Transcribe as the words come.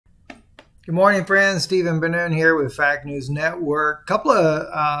Good morning, friends. Stephen Ben-Nun here with Fact News Network. A couple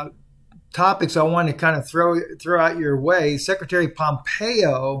of topics I want to kind of throw out your way. Secretary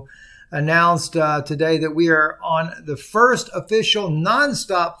Pompeo announced today that we are on the first official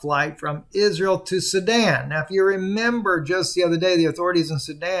nonstop flight from Israel to Sudan. Now, if you remember, just the other day, the authorities in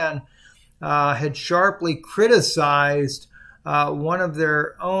Sudan had sharply criticized one of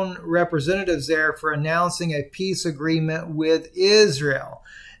their own representatives there for announcing a peace agreement with Israel.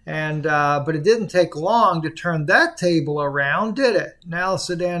 But it didn't take long to turn that table around, did it? Now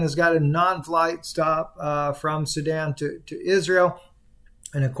Sudan has got a non-flight stop from Sudan to Israel.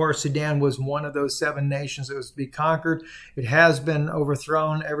 And of course, Sudan was one of those 7 nations that was to be conquered. It has been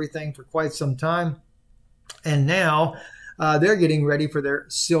overthrown, everything, for quite some time. And now they're getting ready for their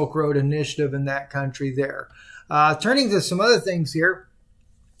Silk Road initiative in that country there. Turning to some other things here,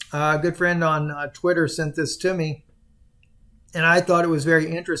 a good friend on Twitter sent this to me. And I thought it was very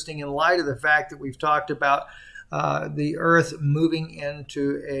interesting in light of the fact that we've talked about the Earth moving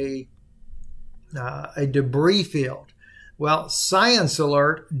into a debris field. Well, Science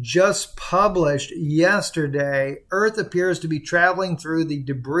Alert just published yesterday, Earth appears to be traveling through the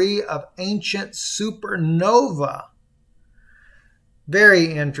debris of ancient supernova.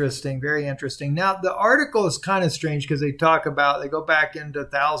 Very interesting, very interesting. Now, the article is kind of strange because they go back into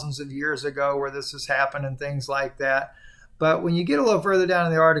thousands of years ago where this has happened and things like that. But when you get a little further down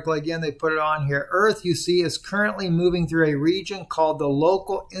in the article, again, they put it on here. Earth, you see, is currently moving through a region called the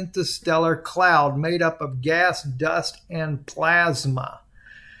Local Interstellar Cloud, made up of gas, dust, and plasma.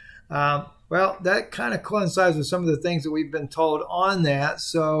 Well, that kind of coincides with some of the things that we've been told on that.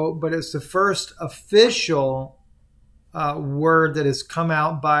 But it's the first official word that has come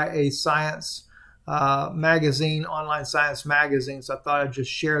out by a science magazine, online science magazine. So I thought I'd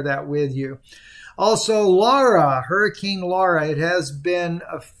just share that with you. Also, Laura, Hurricane Laura, it has been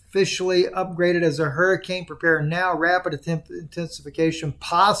officially upgraded as a hurricane. Prepare now, rapid intensification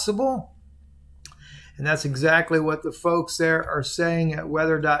possible. And that's exactly what the folks there are saying at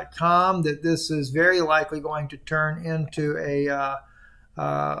weather.com, that this is very likely going to turn into a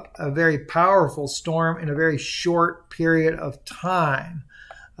very powerful storm in a very short period of time.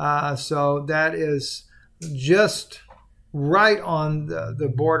 So that is just right on the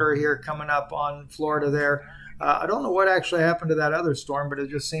border here, coming up on Florida there. I don't know what actually happened to that other storm, but it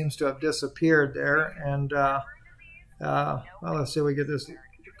just seems to have disappeared there. And well, let's see if we get this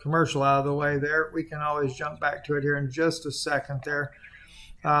commercial out of the way there. We can always jump back to it here in just a second there.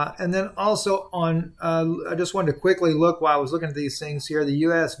 And then also on, I just wanted to quickly look while I was looking at these things here, the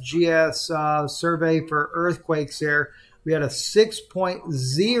USGS survey for earthquakes there. We had a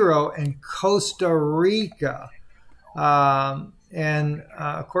 6.0 in Costa Rica. Of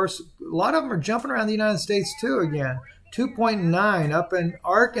course, a lot of them are jumping around the United States too again. 2.9 up in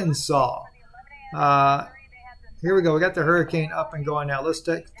Arkansas. Here we go. We got the hurricane up and going now. Let's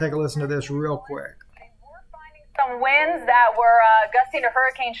take a listen to this real quick. Some winds that were gusting to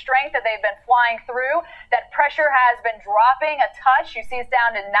hurricane strength that they've been flying through. That pressure has been dropping a touch. You see it's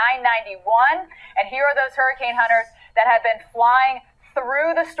down to 991. And here are those hurricane hunters that have been flying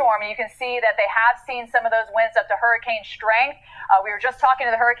through the storm. And you can see that they have seen some of those winds up to hurricane strength. We were just talking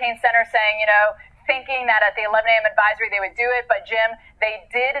to the Hurricane Center saying, thinking that at the 11 a.m. advisory they would do it. But, Jim, they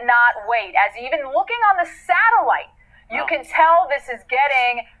did not wait. As even looking on the satellite, you can tell this is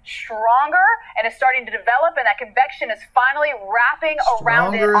getting stronger and is starting to develop, and that convection is finally wrapping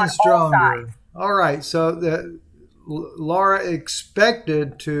around it on all sides. All right, so Laura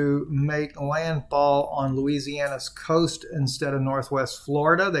expected to make landfall on Louisiana's coast instead of northwest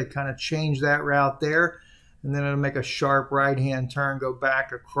Florida. They kind of changed that route there, and then it'll make a sharp right-hand turn, go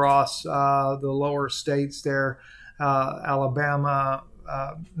back across the lower states there, Alabama,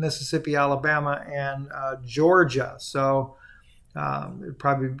 Mississippi, Alabama, and Georgia. So it'd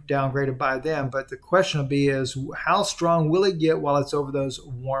probably be downgraded by them. But the question will be is how strong will it get while it's over those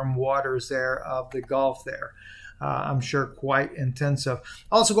warm waters there of the Gulf there? I'm sure quite intensive.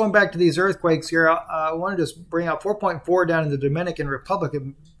 Also, going back to these earthquakes here, I want to just bring out 4.4 down in the Dominican Republic.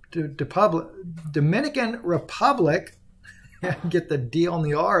 Dominican Republic, get the D on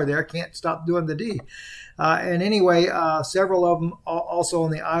the R there, can't stop doing the D. And anyway, several of them also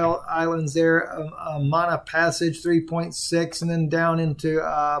on the islands there, Mana Passage 3.6, and then down into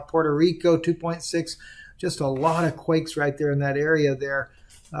Puerto Rico 2.6. Just a lot of quakes right there in that area there.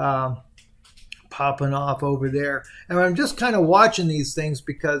 Popping off over there. And I'm just kind of watching these things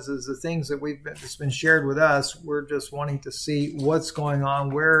because as the things that it's been shared with us, we're just wanting to see what's going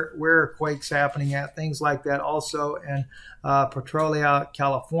on, where are quakes happening at, things like that. Also in Petrolia,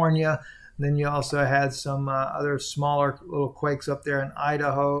 California, And then you also had some other smaller little quakes up there in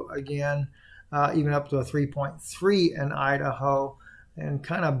Idaho again, even up to a 3.3 in Idaho, and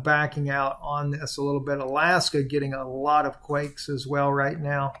kind of backing out on this a little bit. Alaska getting a lot of quakes as well right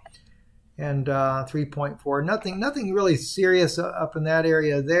now, and 3.4. Nothing really serious up in that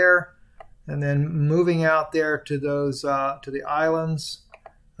area there. And then moving out there to those to the islands,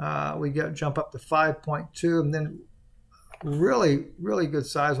 we jump up to 5.2, and then really good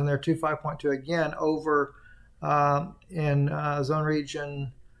size one there too, 5.2 again over in zone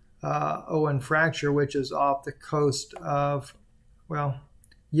region Owen Fracture, which is off the coast of, well,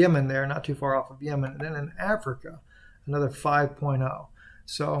 Yemen there, not too far off of Yemen. And then in Africa, another 5.0.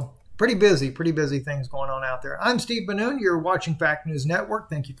 So pretty busy things going on out there. I'm Steve Benoon. You're watching Fact News Network.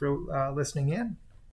 Thank you for listening in.